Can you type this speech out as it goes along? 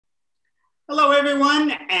Hello,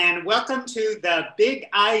 everyone, and welcome to The Big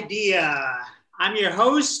Idea. I'm your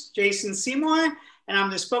host, Jason Seymour, and I'm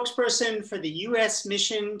the spokesperson for the U.S.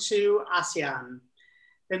 mission to ASEAN.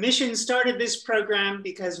 The mission started this program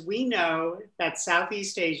because we know that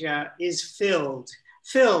Southeast Asia is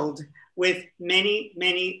filled with many,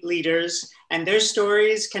 many leaders, and their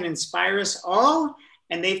stories can inspire us all,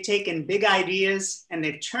 and they've taken big ideas and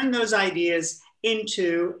they've turned those ideas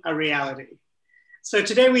into a reality. So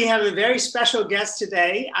today we have a very special guest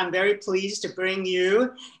today. I'm very pleased to bring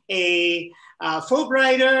you a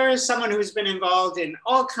Fulbrighter, someone who's been involved in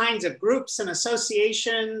all kinds of groups and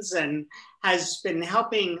associations and has been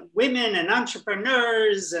helping women and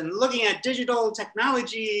entrepreneurs and looking at digital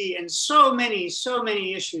technology and so many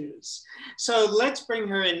issues. So let's bring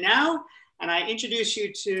her in now. And I introduce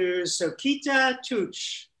you to Socheata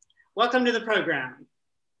Touch. Welcome to the program.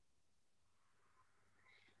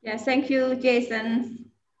 Yes, thank you, Jason.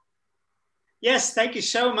 Yes, thank you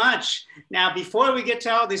so much. Now, before we get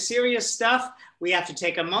to all the serious stuff, we have to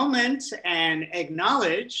take a moment and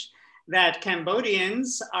acknowledge that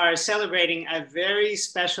Cambodians are celebrating a very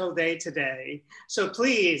special day today. So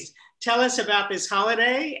please tell us about this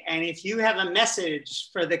holiday. And if you have a message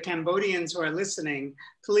for the Cambodians who are listening,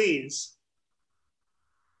 please.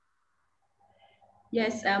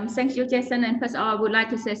 Yes, thank you, Jason. And first of all, I would like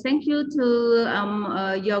to say thank you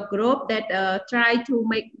to your group that try to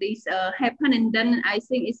make this happen. And then I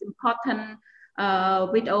think it's important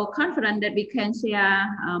with our conference that we can share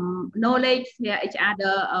knowledge, share each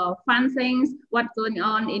other fun things, what's going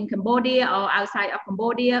on in Cambodia or outside of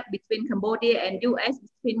Cambodia, between Cambodia and US,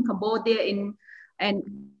 between Cambodia and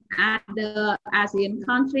other ASEAN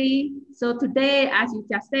country. So today, as you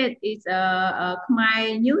just said, is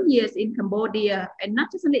my New Year's in Cambodia, and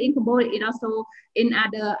not just only in Cambodia, it also in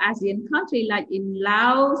other ASEAN countries like in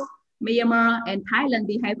Laos, Myanmar, and Thailand.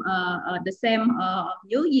 We have the same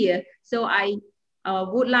New Year. So I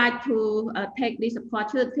would like to take this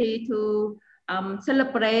opportunity to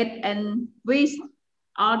celebrate and wish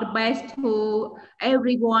all the best to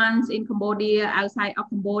everyone in Cambodia, outside of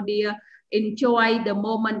Cambodia. Enjoy the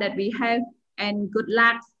moment that we have, and good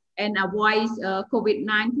luck, and avoid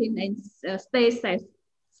COVID-19 and stay safe.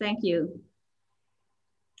 Thank you.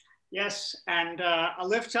 Yes, and I'll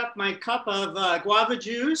lift up my cup of guava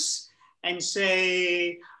juice and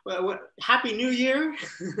say, well, Happy New Year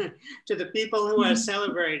to the people who are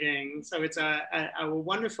celebrating. So it's a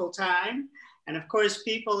wonderful time. And of course,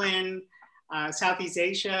 people in Southeast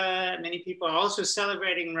Asia, many people are also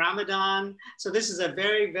celebrating Ramadan. So this is a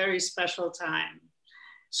very, very special time.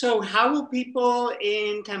 So how will people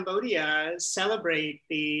in Cambodia celebrate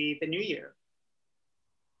the New Year?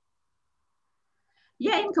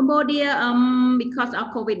 Yeah, in Cambodia, because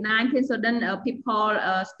of COVID-19, so then people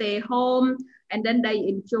stay home and then they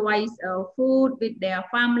enjoy food with their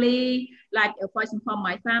family. Like for example,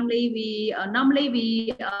 my family, we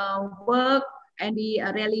normally work and we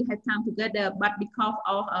rarely have time together, but because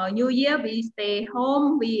of New Year, we stay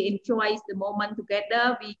home, we enjoy the moment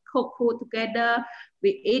together, we cook food together,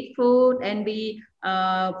 we eat food, and we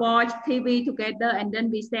watch TV together, and then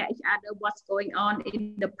we share each other what's going on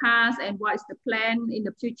in the past and what is the plan in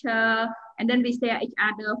the future, and then we share each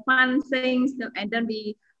other fun things, and then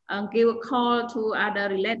we give a call to other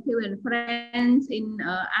relatives and friends in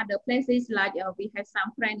other places, like we have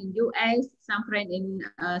some friends in US, some friends in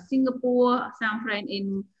Singapore, some friends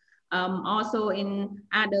in also in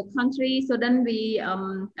other countries. So then we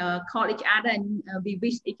call each other and we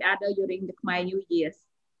wish each other during the Khmer New Year's.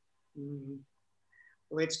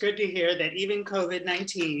 Well, it's good to hear that even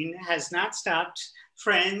COVID-19 has not stopped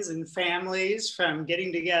friends and families from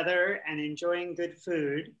getting together and enjoying good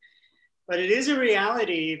food. But it is a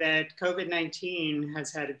reality that COVID-19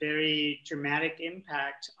 has had a very dramatic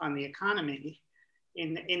impact on the economy.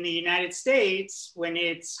 In the United States, when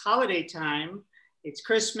it's holiday time, it's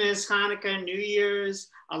Christmas, Hanukkah, New Year's,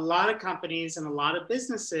 a lot of companies and a lot of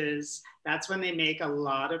businesses, that's when they make a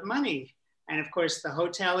lot of money. And of course, the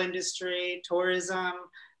hotel industry, tourism,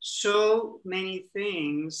 so many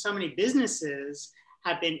things, so many businesses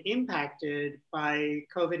have been impacted by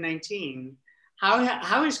COVID-19. How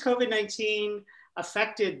has COVID-19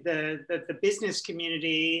 affected the business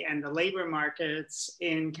community and the labor markets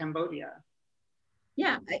in Cambodia?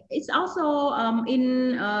 Yeah, it's also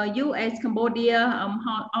in US, Cambodia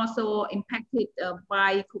also impacted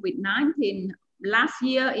by COVID-19. Last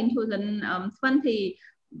year in 2020,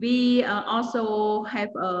 we also have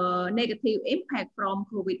a negative impact from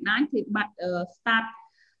COVID-19, but start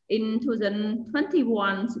in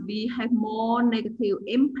 2021, we have more negative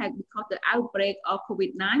impact because of the outbreak of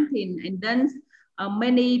COVID-19. And then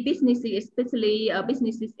many businesses, especially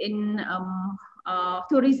businesses in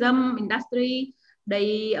tourism industry,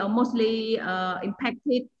 they mostly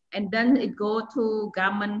impacted, and then it go to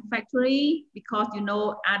garment factory because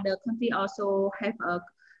other country also have a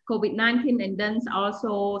COVID-19, and then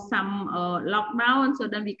also some lockdown, so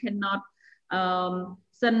then we cannot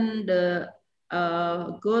send the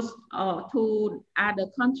goods to other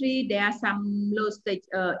country. There are some logistic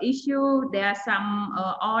issue. There are some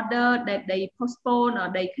order that they postpone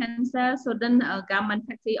or they cancel. So then garment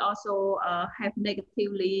factory also have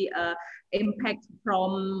negatively impact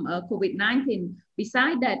from COVID-19.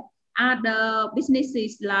 Besides that, other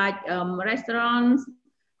businesses like restaurants,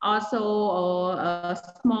 also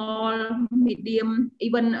small, medium,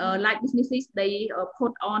 even light businesses, they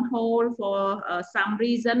put on hold for some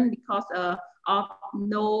reason because of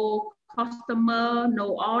no customer,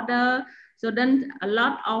 no order. So then a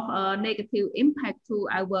lot of negative impact to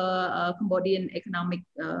our Cambodian economic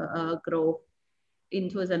growth in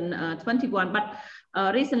 2021.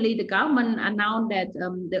 But recently the government announced that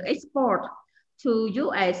the export to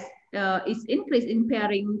US is increased in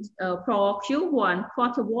pairing for Q1,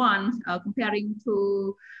 quarter one, comparing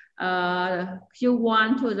to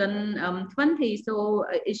Q1 2020. So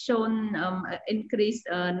it's shown increased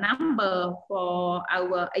number for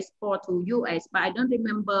our export to US, but I don't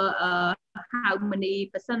remember how many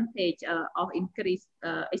percentage of increase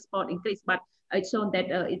export increase, but it's shown that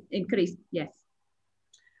it increased, yes.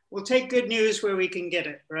 We'll take good news where we can get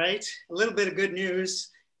it, right? A little bit of good news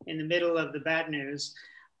in the middle of the bad news.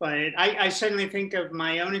 But I certainly think of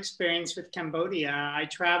my own experience with Cambodia. I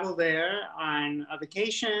traveled there on a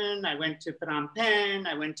vacation. I went to Phnom Penh.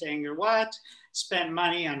 I went to Angkor Wat, spent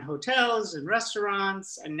money on hotels and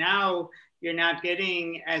restaurants. And now you're not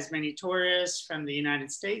getting as many tourists from the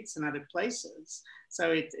United States and other places. So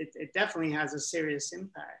it definitely has a serious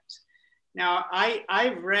impact. Now,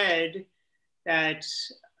 I've read that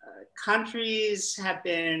countries have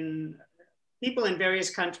been, people in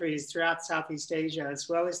various countries throughout Southeast Asia, as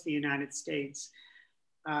well as the United States,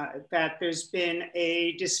 that there's been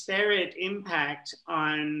a disparate impact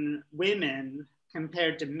on women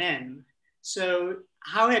compared to men. So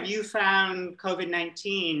how have you found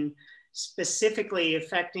COVID-19 specifically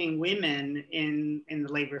affecting women in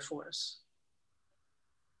the labor force?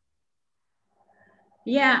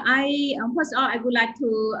 Yeah, first of all, I would like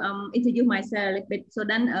to introduce myself a little bit so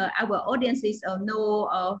then our audiences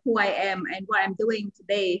know who I am and what I'm doing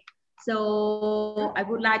today. So I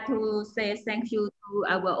would like to say thank you to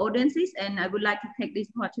our audiences, and I would like to take this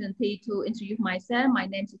opportunity to introduce myself. My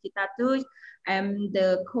name is Socheata Touch. I'm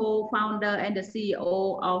the co-founder and the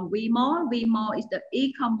CEO of WeMall. WeMall is the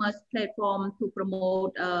e-commerce platform to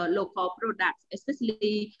promote local products,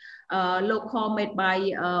 especially local made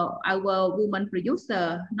by our women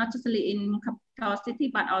producer, not just in capital city,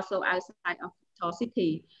 but also outside of capital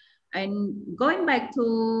city. And going back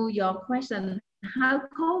to your question, how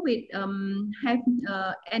COVID have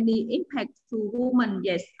any impact to women?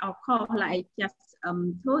 Yes, of course, like I just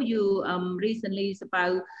told you recently, it's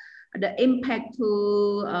about the impact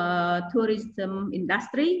to tourism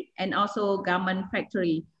industry and also garment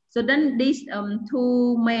factory. So then these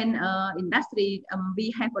two main industry,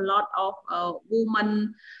 we have a lot of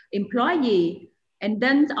women employee, and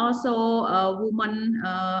then also women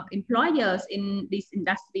employers in this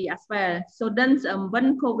industry as well. So then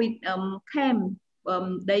when COVID came,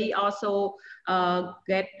 they also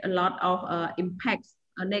get a lot of impacts,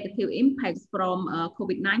 negative impacts from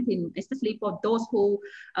COVID-19, especially for those who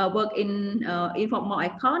work in informal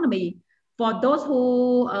economy. For those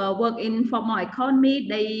who work in formal economy,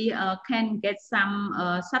 they can get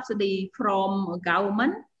some subsidy from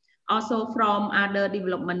government, also from other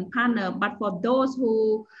development partner. But for those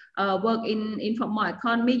who work in informal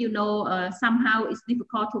economy, somehow it's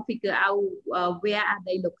difficult to figure out where are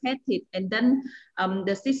they located. And then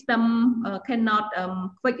the system cannot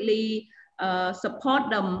quickly support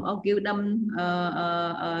them or give them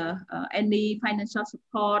any financial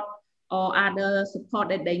support or other support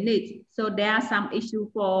that they need. So there are some issues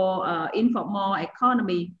for informal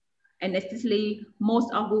economy, and especially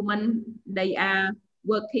most of women, they are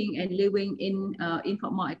working and living in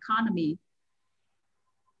informal economy.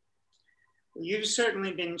 You've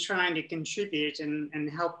certainly been trying to contribute and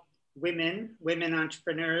help women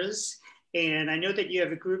entrepreneurs. And I know that you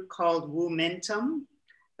have a group called Woomentum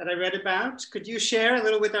that I read about. Could you share a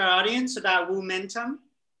little with our audience about Woomentum?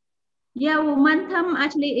 Yeah, Woomentum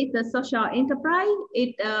actually is a social enterprise.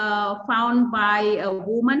 It founded by a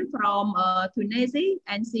woman from Tunisia,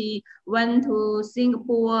 and she went to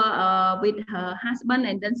Singapore with her husband,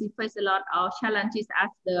 and then she faced a lot of challenges as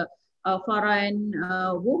the foreign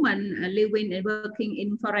woman living and working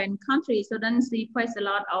in foreign countries. So then she faced a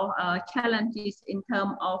lot of challenges in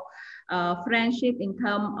terms of friendship, in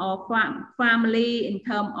terms of family, in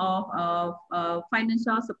terms of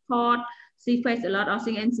financial support. She faced a lot of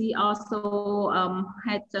things, and she also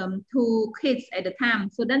had 2 kids at the time.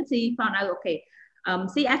 So then she found out, okay,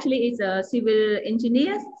 she actually is a civil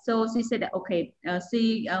engineer. So she said that, okay,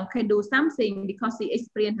 she can do something because she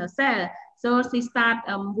experienced herself. So she started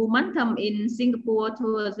Woomentum in Singapore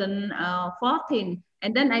 2014.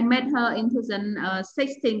 And then I met her in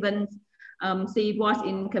 2016 when she was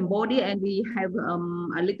in Cambodia, and we have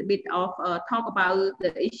a little bit of talk about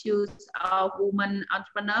the issues of women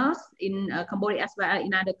entrepreneurs in Cambodia as well as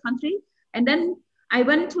in other countries. And then I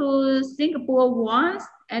went to Singapore once,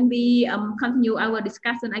 and we continue our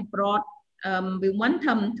discussion. I brought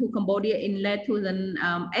Woomentum to Cambodia in late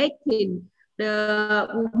 2018. The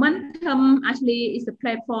Woomentum actually is a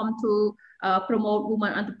platform to promote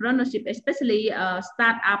women entrepreneurship, especially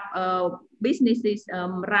startup businesses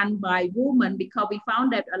run by women, because we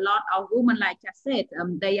found that a lot of women, like I said,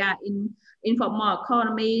 they are in informal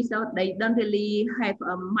economy, so they don't really have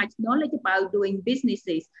much knowledge about doing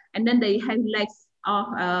businesses, and then they have less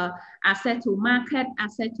of access to market,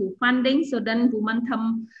 access to funding. So then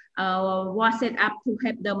Woomentum was set up to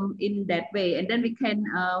help them in that way, and then we can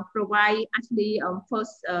provide actually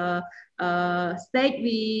first stage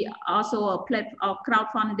we also a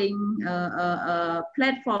crowdfunding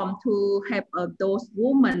platform to help those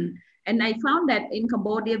women. And I found that in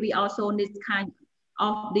Cambodia we also need kind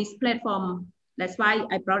of this platform. That's why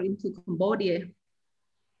I brought it to Cambodia.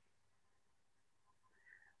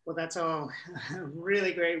 Well, that's all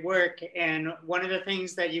really great work. And one of the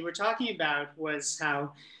things that you were talking about was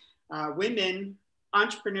how women,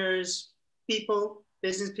 entrepreneurs, people,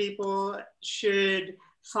 business people should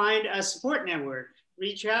find a support network,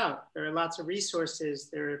 reach out. There are lots of resources,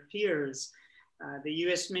 there are peers. The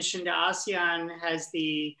US mission to ASEAN has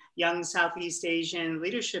the Young Southeast Asian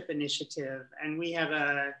Leadership Initiative, and we have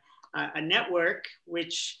a network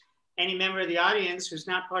which any member of the audience who's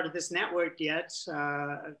not part of this network yet,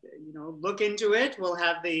 look into it. We'll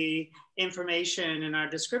have the information in our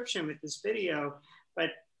description with this video,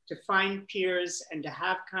 but to find peers and to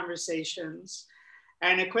have conversations.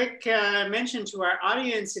 And a quick mention to our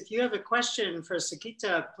audience, if you have a question for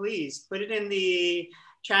Socheata, please put it in the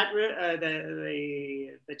chat,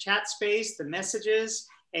 the chat space, the messages,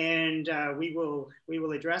 and we will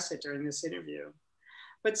address it during this interview.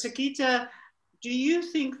 But Socheata, do you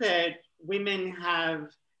think that women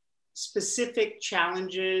have specific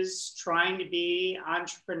challenges trying to be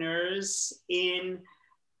entrepreneurs in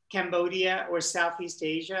Cambodia or Southeast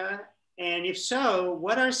Asia? And if so,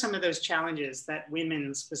 what are some of those challenges that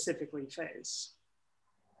women specifically face?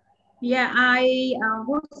 Yeah, I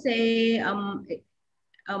would say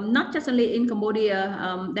not just only in Cambodia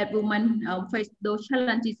that women face those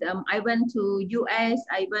challenges. I went to US,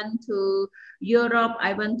 I went to Europe,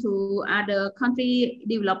 I went to other country,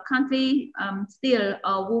 developed country. Still,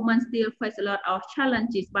 women still face a lot of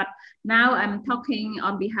challenges. But now I'm talking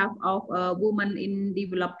on behalf of women in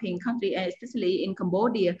developing country, especially in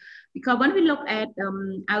Cambodia, because when we look at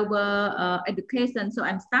our education, so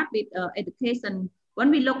I'm start with education. When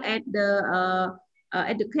we look at the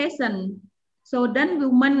education, so then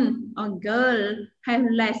women or girls have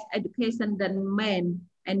less education than men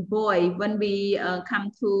and boys when we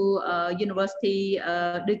come to university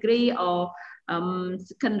degree or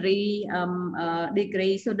secondary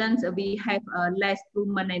degree. So then we have less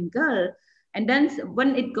women and girls. And then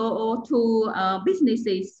when it go to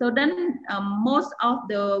businesses, so then most of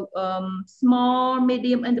the small,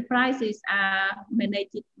 medium enterprises are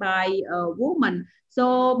managed by women.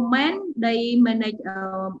 So men, they manage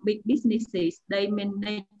big businesses, they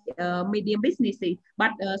manage medium businesses,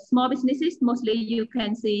 but small businesses, mostly you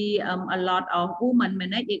can see a lot of women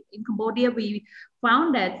manage it. In Cambodia, we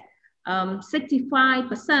found that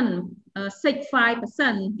 65%, a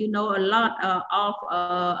lot of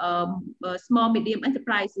small, medium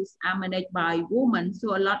enterprises are managed by women.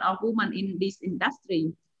 So a lot of women in this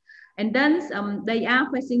industry. And then they are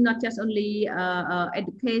facing not just only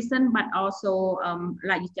education, but also,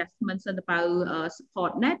 like you just mentioned about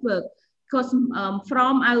support network. Because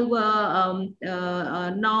from our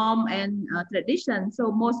norm and tradition,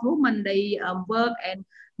 so most women, they work and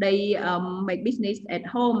they make business at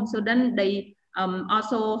home. So then they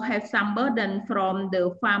also have some burden from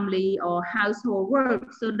the family or household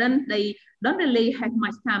work. So then they don't really have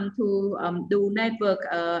much time to do network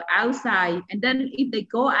outside. And then if they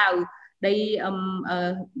go out, they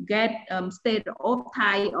get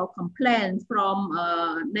stereotype or complaints from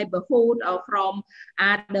neighborhood or from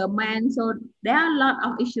other men. So there are a lot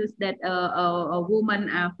of issues that women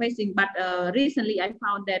are facing. But recently I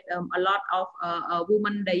found that a lot of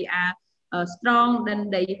women, they are strong, then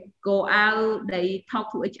they go out, they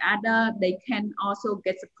talk to each other, they can also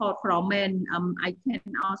get support from men. I can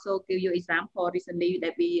also give you example recently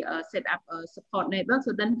that we set up a support network.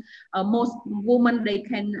 So then most women, they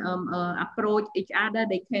can approach each other,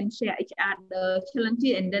 they can share each other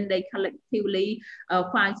challenges, and then they collectively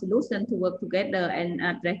find solutions to work together and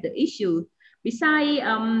address the issue. Besides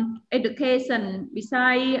education,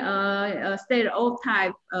 besides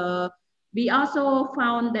stereotype, we also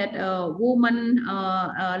found that women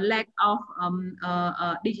lack of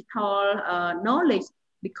digital knowledge,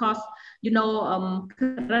 because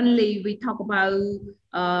currently we talk about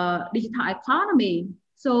digital economy.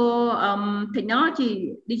 So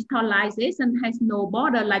technology, digitalization has no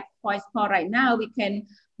border. Like for example, right now we can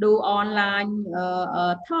do online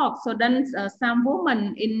talk. So then some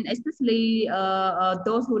women, especially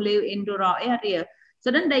those who live in rural area, so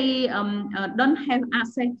then they don't have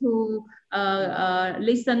access to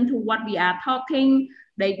listen to what we are talking.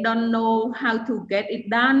 They don't know how to get it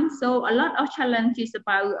done. So a lot of challenges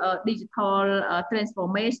about digital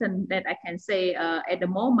transformation that I can say at the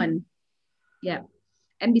moment. Yeah.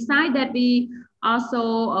 And besides that, we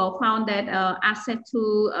also found that access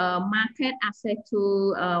to market, access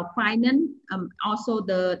to finance, also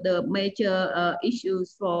the major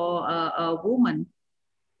issues for women.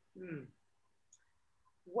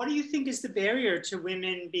 What do you think is the barrier to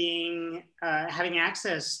women being having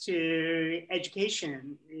access to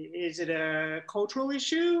education? Is it a cultural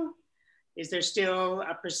issue? Is there still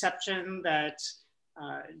a perception that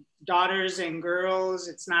daughters and girls,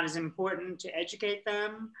 it's not as important to educate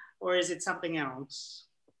them, or is it something else?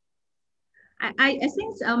 I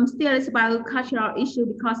think still it's about cultural issue,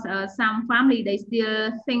 because some family, they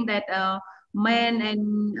still think that men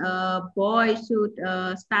and boys should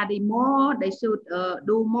study more, they should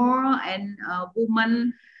do more, and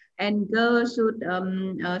women and girls should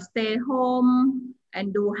stay home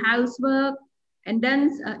and do housework. And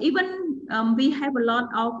then even we have a lot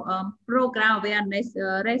of program awareness,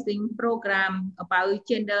 raising program about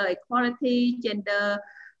gender equality, gender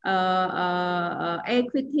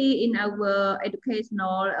equity in our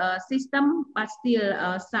educational system, but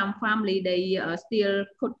still some family, they still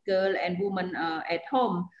put girl and woman at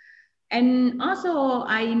home. And also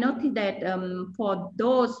I noticed that for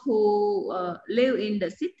those who live in the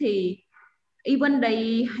city, even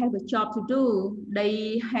they have a job to do,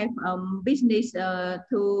 they have business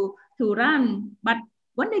to run, but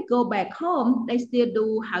when they go back home, they still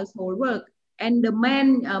do household work. And the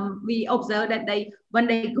men, we observe that when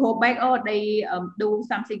they go back, or they do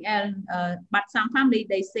something else, but some family,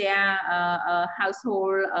 they share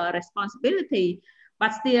household responsibility.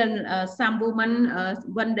 But still, some women,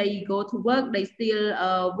 when they go to work, they still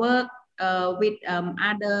work with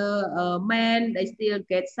other men. They still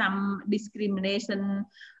get some discrimination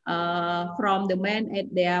from the men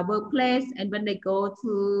at their workplace. And when they go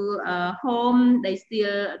to home, they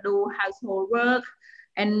still do household work.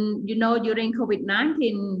 And during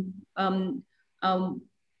COVID-19,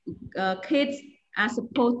 kids are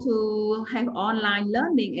supposed to have online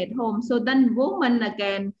learning at home. So then women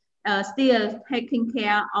again still taking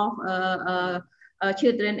care of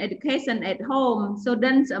children education at home. So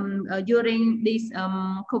then during this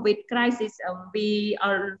COVID crisis, we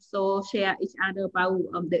also share each other about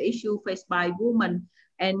the issue faced by women.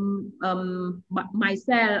 And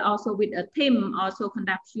myself also with a team also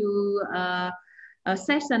conduct a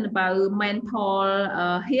session about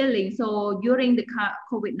mental healing. So during the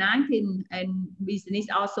COVID-19, and business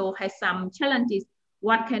also has some challenges,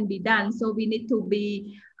 what can be done? So we need to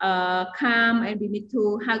be calm, and we need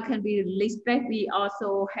to, how can we release stress? We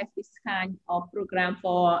also have this kind of program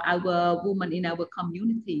for our women in our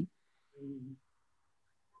community.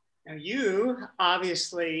 Now you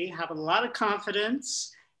obviously have a lot of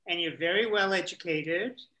confidence and you're very well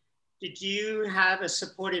educated. Did you have a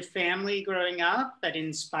supportive family growing up that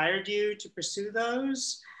inspired you to pursue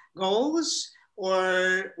those goals?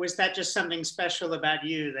 Or was that just something special about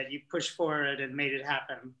you that you pushed forward and made it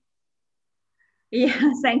happen?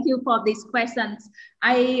 Yeah, thank you for these questions.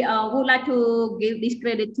 I would like to give this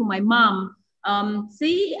credit to my mom.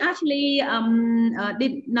 She actually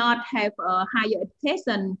did not have a higher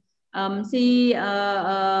education.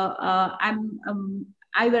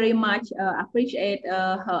 I very much appreciate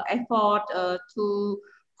her effort to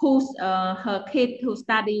push her kid to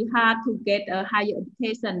study hard to get a higher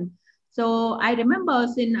education. So I remember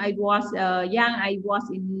since I was young, I was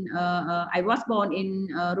born in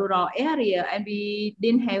a rural area, and we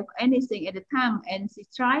didn't have anything at the time. And she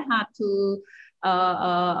tried hard to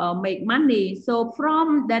make money. So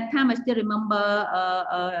from that time, I still remember.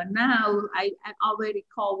 Now I already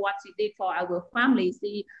recall what she did for our family.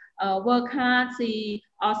 She worked hard. She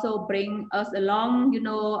also bring us along.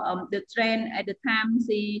 The train at the time.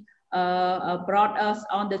 She brought us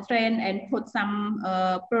on the train and put some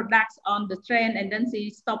products on the train, and then she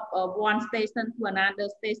stopped one station to another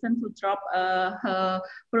station to drop her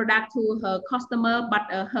product to her customer, but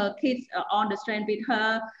her kids are on the train with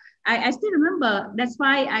her. I still remember. That's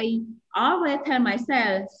why I always tell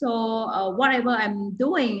myself, so whatever I'm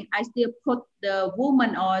doing, I still put the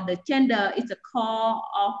woman or the gender is the core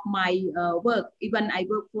of my work. Even I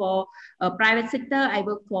work for a private sector, I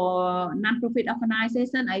work for non-profit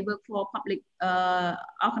organization, I work for public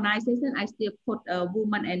organization, I still put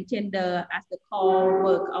woman and gender as the core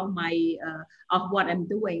work of my of what I'm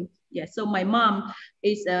doing. Yeah, so my mom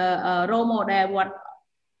is a role model what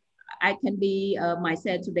I can be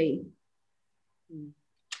myself today.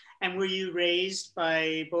 And were you raised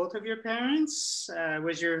by both of your parents?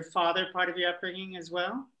 Was your father part of your upbringing as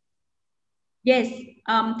well? Yes,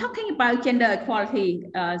 talking about gender equality,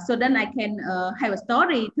 so then I can have a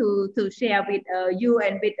story to share with you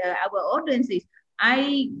and with our audiences.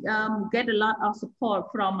 I get a lot of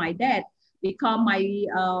support from my dad, because my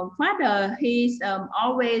father, he's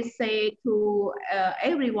always say to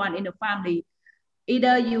everyone in the family,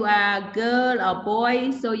 either you are girl or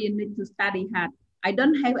boy, so you need to study hard. I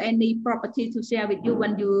don't have any property to share with you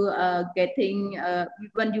when you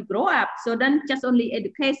when you grow up. So then just only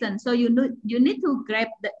education. So you need to grab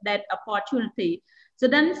that opportunity. So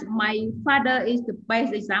then my father is the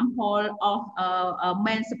best example of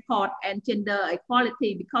men support and gender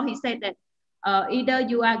equality, because he said that either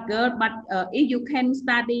you are girl, but if you can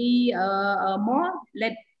study more,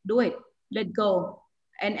 let's do it. Let's go.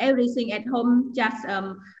 And everything at home, just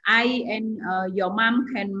I and your mom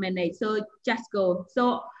can manage. So just go.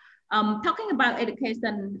 So talking about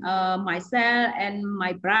education, myself and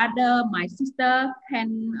my brother, my sister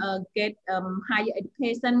can get higher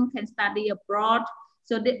education, can study abroad.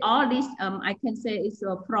 So all this I can say is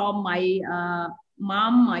from my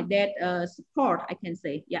mom, my dad support, I can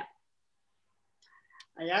say, yeah.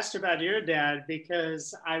 I asked about your dad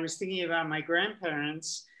because I was thinking about my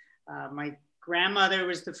grandparents. My grandmother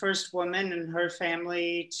was the first woman in her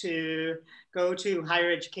family to go to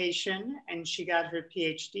higher education, and she got her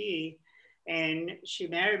PhD, and she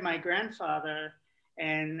married my grandfather.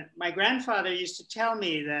 And my grandfather used to tell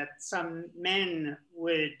me that some men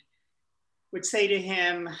would say to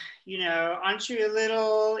him, aren't you a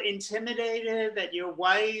little intimidated that your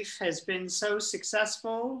wife has been so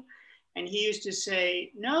successful? And he used to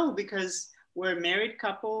say, no, because we're a married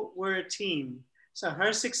couple, we're a team. So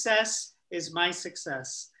her success is my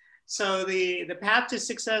success. So the path to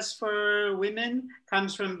success for women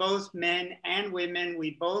comes from both men and women.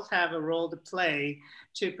 We both have a role to play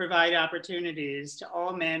to provide opportunities to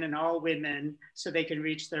all men and all women so they can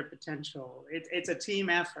reach their potential. It's a team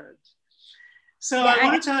effort. So yeah, I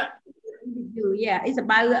want to talk. Yeah, it's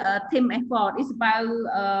about team effort. It's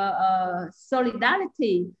about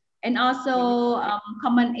solidarity and also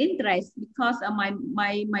common interest, because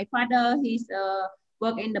my father, he's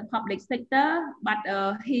work in the public sector, but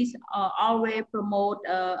he's always promote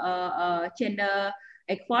gender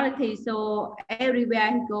equality. So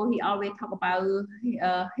everywhere he go, he always talk about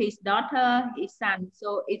his daughter, his son.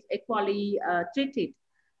 So it's equally treated.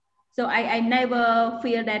 So I never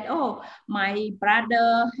feel that, oh, my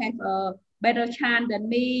brother have a better chance than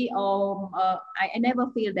me, or I never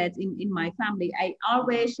feel that in my family. I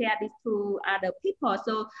always share this to other people.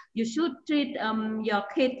 So you should treat your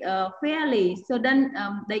kids fairly, so then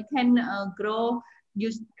they can grow, you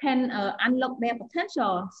can unlock their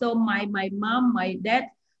potential. So my mom, my dad,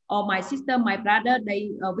 or my sister, my brother,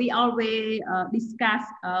 we always discuss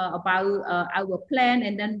about our plan,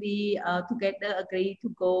 and then we together agree to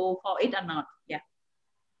go for it or not. Yeah.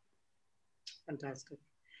 Fantastic.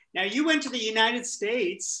 Now you went to the United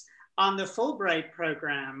States on the Fulbright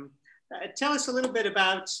program. Tell us a little bit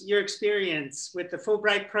about your experience with the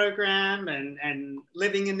Fulbright program and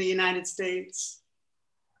living in the United States.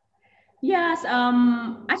 Yes,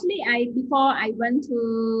 actually, before I went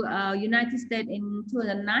to United States in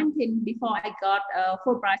 2019, before I got a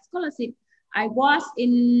Fulbright scholarship, I was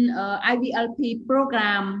in IVLP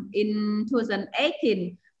program in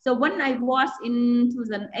 2018. So when I was in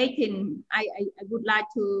 2018, I would like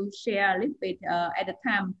to share a little bit at the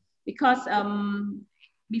time, because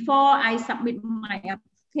before I submit my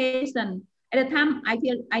application, At the time,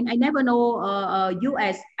 I never know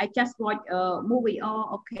US. I just watch a movie.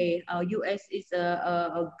 Oh, okay. US is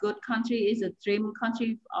a good country. Is a dream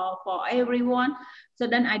country for everyone. So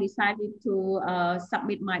then I decided to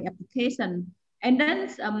submit my application, and then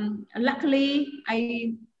luckily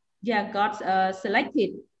I got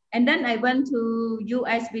selected. And then I went to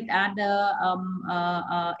US with other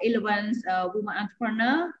 11 women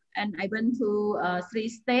entrepreneur, and I went to 3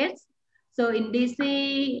 states. So in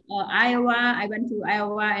DC, Iowa, I went to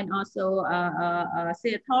Iowa and also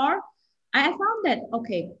Seattle. I found that,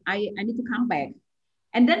 okay, I need to come back.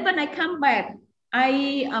 And then when I come back,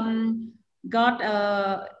 I got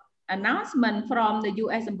an announcement from the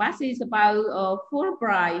US embassies about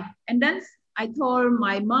Fulbright. And then I told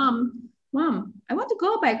my mom, I want to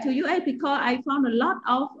go back to US because I found a lot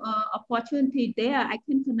of opportunity there. I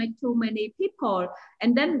can connect to many people.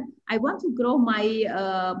 And then I want to grow my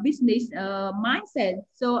business mindset.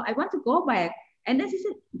 So I want to go back. And then she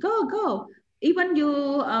said, go. Even you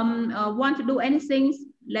want to do anything,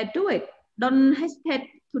 let's do it. Don't hesitate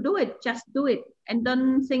to do it. Just do it. And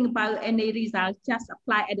don't think about any result. Just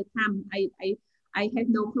apply at the time. I have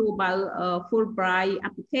no clue about Fulbright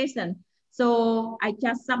application. So I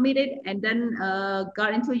just submitted and then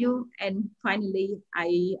got interview, and finally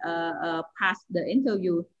I passed the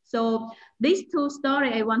interview. So these 2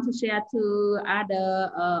 stories I want to share to other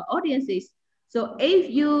audiences. So if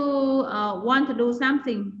you want to do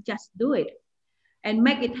something, just do it and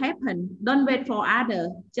make it happen. Don't wait for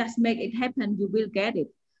others. Just make it happen. You will get it.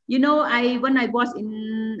 You know, when I was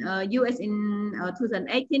in US in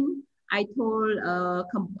 2018. I told our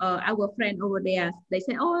friend over there, they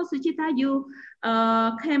said, oh, Socheata, you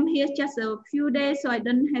came here just a few days, so I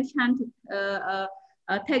don't have chance to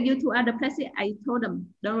take you to other places. I told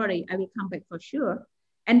them, don't worry, I will come back for sure.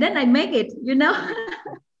 And then I make it, you know.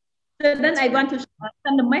 So then I want to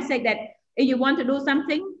send the message that if you want to do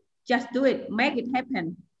something, just do it, make it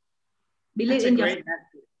happen. Believe in yourself.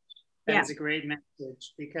 That is a great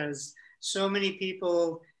message, because so many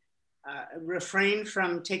people refrain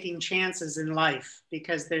from taking chances in life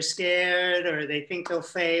because they're scared or they think they'll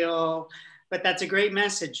fail. But that's a great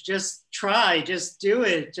message. Just try, just do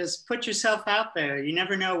it. Just put yourself out there. You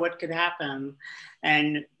never know what could happen.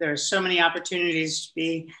 And there are so many opportunities to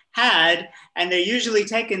be had, and they're usually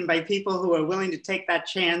taken by people who are willing to take that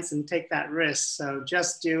chance and take that risk. So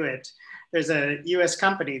just do it. There's a US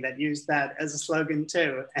company that used that as a slogan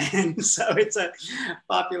too. And so it's a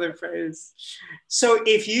popular phrase. So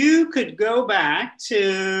if you could go back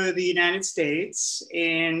to the United States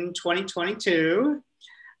in 2022,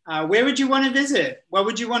 where would you want to visit? What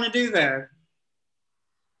would you want to do there?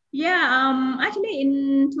 Yeah, actually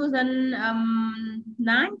in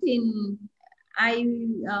 2019, I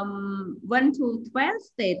went to 12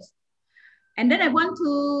 states. And then I want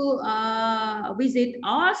to visit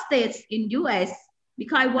all states in US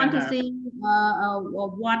because I want to see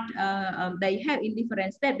what they have in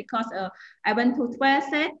different states, because I went to 12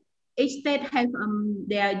 states. Each state have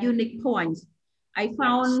their unique points. I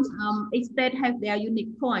found each state have their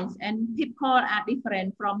unique points, and people are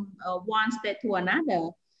different from one state to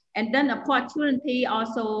another. And then opportunity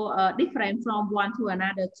also different from one to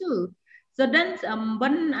another too. So then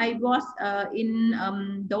when I was in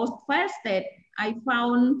those 12 states, I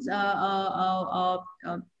found 3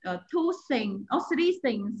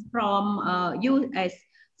 things from US.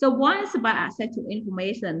 So one is about access to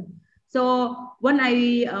information. So when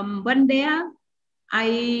I went there,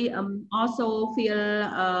 I also feel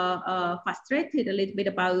frustrated a little bit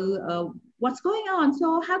about what's going on.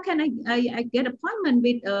 So how can I get appointment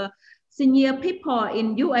with senior people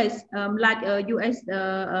in US, like US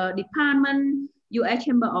Department, US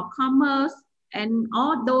Chamber of Commerce, and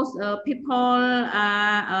all those people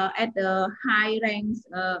are at the high ranks,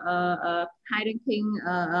 high ranking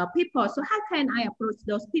people. So how can I approach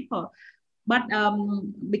those people? But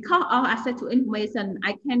because of access to information,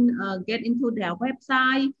 I can get into their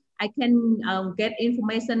website. I can get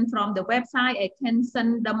information from the website. I can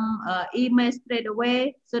send them email straight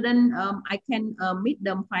away. So then I can meet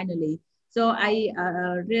them finally. So I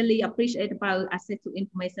really appreciate about access to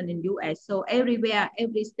information in US. So everywhere,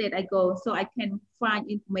 every state I go, so I can find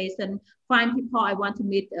information, find people I want to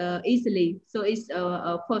meet easily. So it's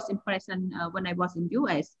a first impression when I was in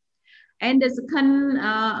US. And the second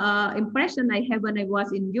impression I have when I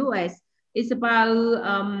was in US is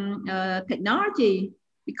about technology,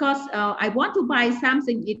 because I want to buy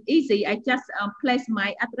something, it's easy. I just place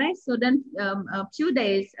my address, so then a few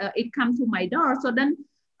days it comes to my door. So then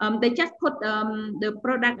they just put the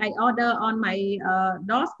product I order on my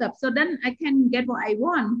doorstep. So then I can get what I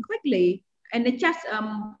want quickly. And it's just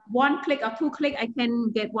 1 click or 2 clicks, I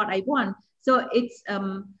can get what I want. So it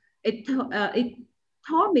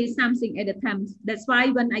told me something at the time. That's why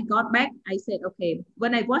when I got back, I said, okay.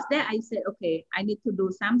 When I was there, I said, okay, I need to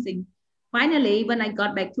do something. Finally, when I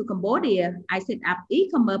got back to Cambodia, I set up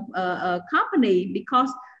e-commerce company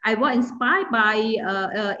because I was inspired by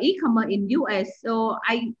e-commerce in US. So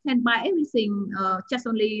I can buy everything just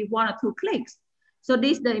only 1 or 2 clicks. So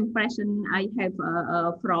this is the impression I have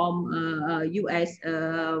from US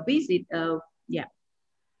visit. Yeah.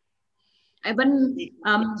 And when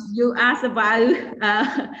you ask about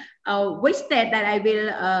which state that I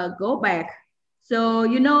will go back. So,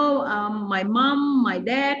 you know, my mom, my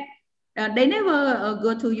dad, they never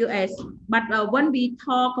go to US. But when we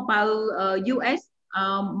talk about US,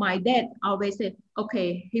 my dad always said,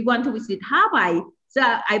 okay, he want to visit Hawaii. So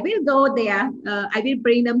I will go there. I will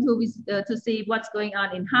bring them to see what's going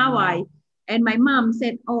on in Hawaii. And my mom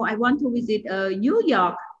said, oh, I want to visit New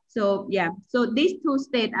York. So yeah, so these 2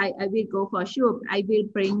 states I will go for sure. I will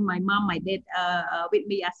bring my mom, my dad with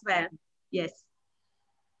me as well. Yes.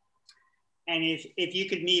 And if you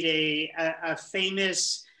could meet a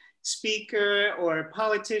famous speaker or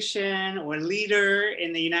politician or leader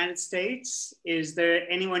in the United States, is there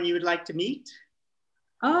anyone you would like to meet?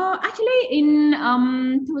 Actually, in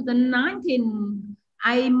 2019,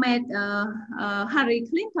 I met Hillary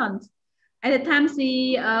Clinton. At the time,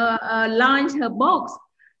 she launched her books.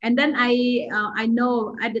 And then I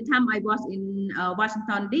know at the time I was in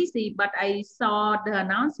Washington, D.C., but I saw the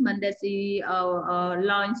announcement that she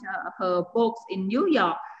launched her books in New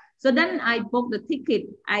York. So then I booked the ticket.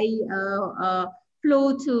 I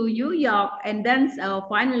flew to New York, and then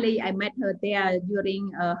finally I met her there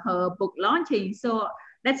during her book launching. So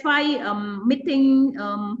that's why meeting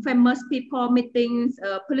famous people, meetings,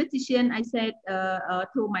 politicians, I said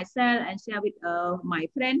to myself and share with my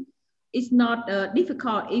friend, it's not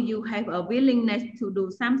difficult if you have a willingness to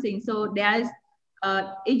do something. So there's,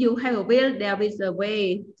 if you have a will, there is a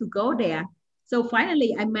way to go there. So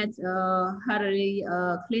finally, I met Hillary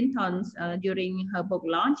Clinton during her book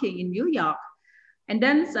launching in New York. And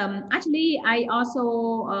then actually, I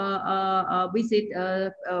also visit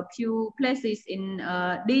a few places in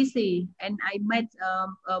DC, and I met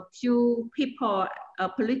a few people,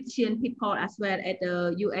 politician people as well at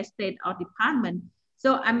the U.S. State Department.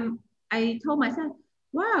 So I told myself,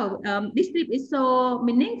 wow, this trip is so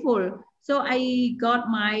meaningful. So I got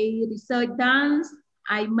my research done.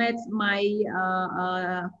 I met my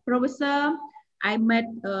professor. I met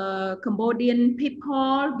Cambodian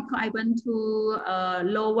people because I went to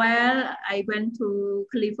Lowell. I went to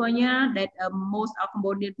California that most of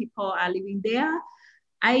Cambodian people are living there.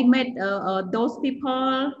 I met those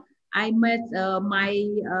people. I met my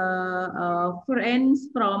friends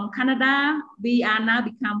from Canada. We are now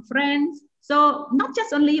become friends. So not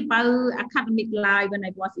just only about academic life when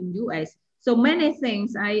I was in US. So many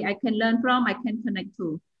things I can learn from, I can connect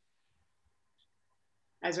to.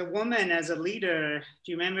 As a woman, as a leader,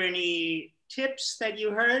 do you remember any tips that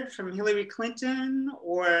you heard from Hillary Clinton?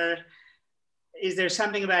 Or is there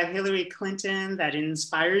something about Hillary Clinton that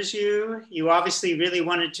inspires you? You obviously really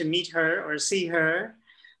wanted to meet her or see her.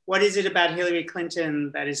 What is it about Hillary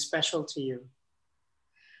Clinton that is special to you?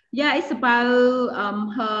 Yeah, it's about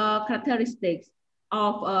her characteristics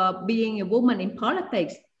of being a woman in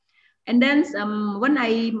politics. And then when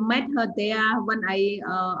I met her there, when I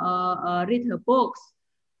read her books,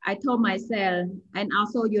 I told myself, and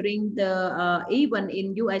also during the event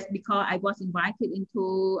in US, because I was invited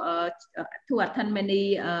into to attend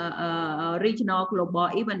many regional global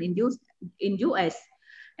event in US.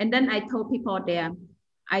 And then I told people there,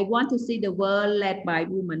 I want to see the world led by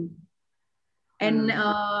women. And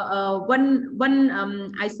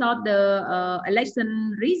when I saw the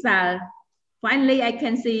election result, finally I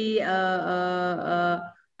can see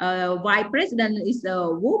vice president is a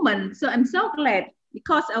woman. So I'm so glad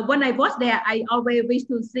because when I was there, I always wish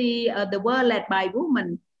to see the world led by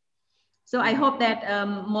women. So I hope that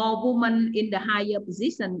more women in the higher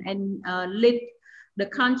position and lead the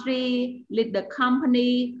country, lead the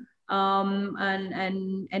company,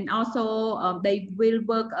 and also they will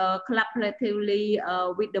work collaboratively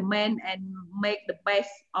with the men and make the best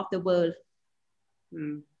of the world.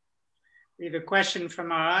 We have a question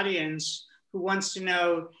from our audience who wants to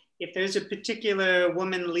know if there's a particular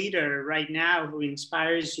woman leader right now who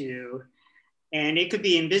inspires you, and it could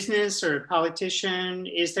be in business or a politician.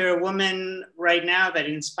 Is there a woman right now that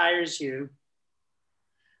inspires you?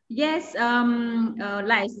 Yes,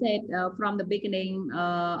 like I said from the beginning,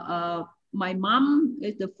 my mom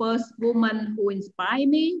is the first woman who inspired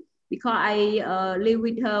me because I live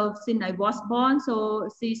with her since I was born. So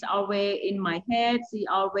she's always in my head. She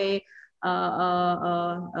always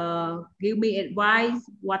give me advice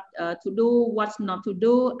what to do, what not to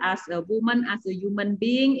do as a woman, as a human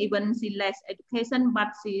being. Even she less education,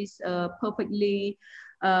 but she's perfectly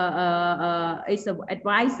is an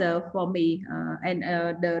advisor for me and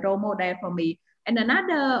the role model for me. And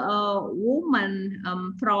another woman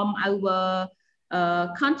from our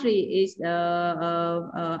country is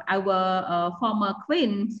our former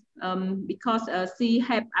queen because she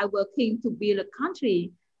helped our king to build a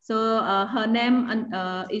country. So her name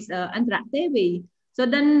is Andra Devi. So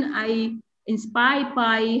then I inspired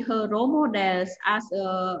by her role models as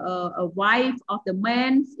a wife of the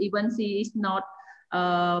man, even she is not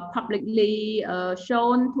publicly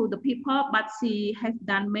shown to the people, but she has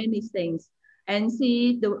done many things. And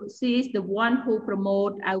she is the one who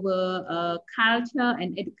promote our culture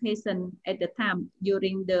and education at the time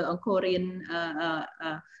during the Korean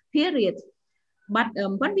period. But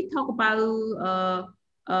when we talk about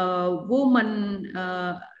women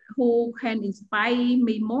who can inspire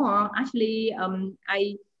me more, actually,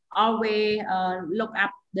 I always look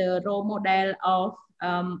up the role model of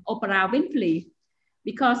Oprah Winfrey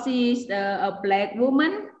because she is a Black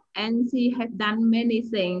woman and she has done many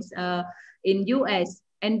things in US.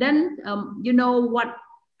 And then, you know what,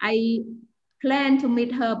 I plan to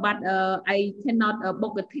meet her, but I cannot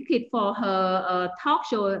book a ticket for her talk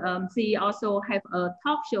show. She also have a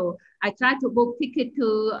talk show. I tried to book ticket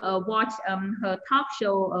to watch her talk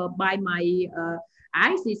show by my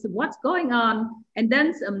eyes. Is what's going on. And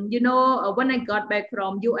then, you know, when I got back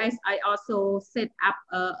from US, I also set up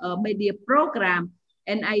a media program.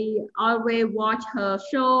 And I always watch her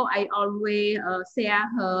show. I always share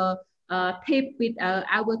her tip with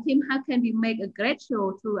our team. How can we make a great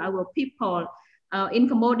show to our people? In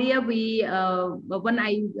Cambodia, we when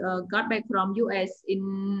I got back from US in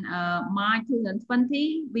March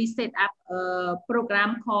 2020, we set up a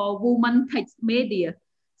program called Women-Tech-Media.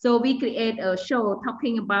 So we create a show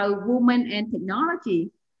talking about women and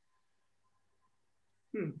technology.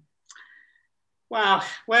 Wow.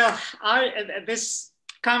 Well, this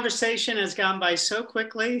conversation has gone by so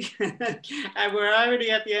quickly. And we're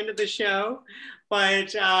already at the end of the show.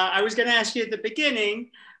 But I was going to ask you at the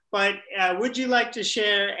beginning, but would you like to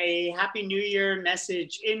share a Happy New Year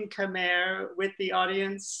message in Khmer with the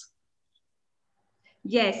audience?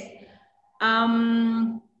 Yes.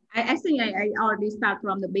 I think I already start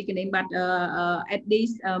from the beginning, but at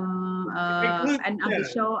this end of the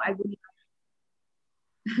show, I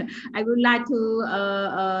would like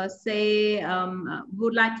to say,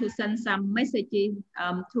 would like to send some messages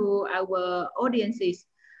to our audiences.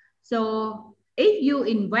 So if you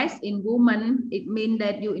invest in women, it means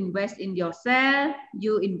that you invest in yourself,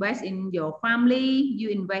 you invest in your family, you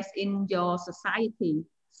invest in your society.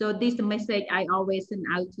 So this message I always send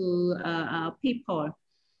out to people.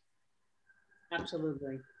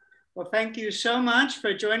 Absolutely. Well, thank you so much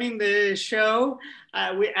for joining the show.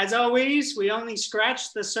 As always, we only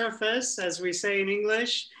scratched the surface, as we say in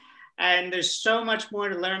English, and there's so much more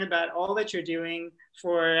to learn about all that you're doing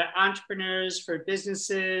for entrepreneurs, for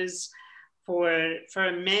businesses, for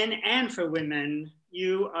men and for women.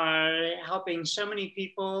 You are helping so many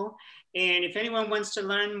people. And if anyone wants to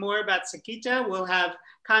learn more about Socheata, we'll have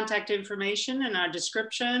contact information in our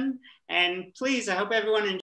description. And please, I hope everyone enjoys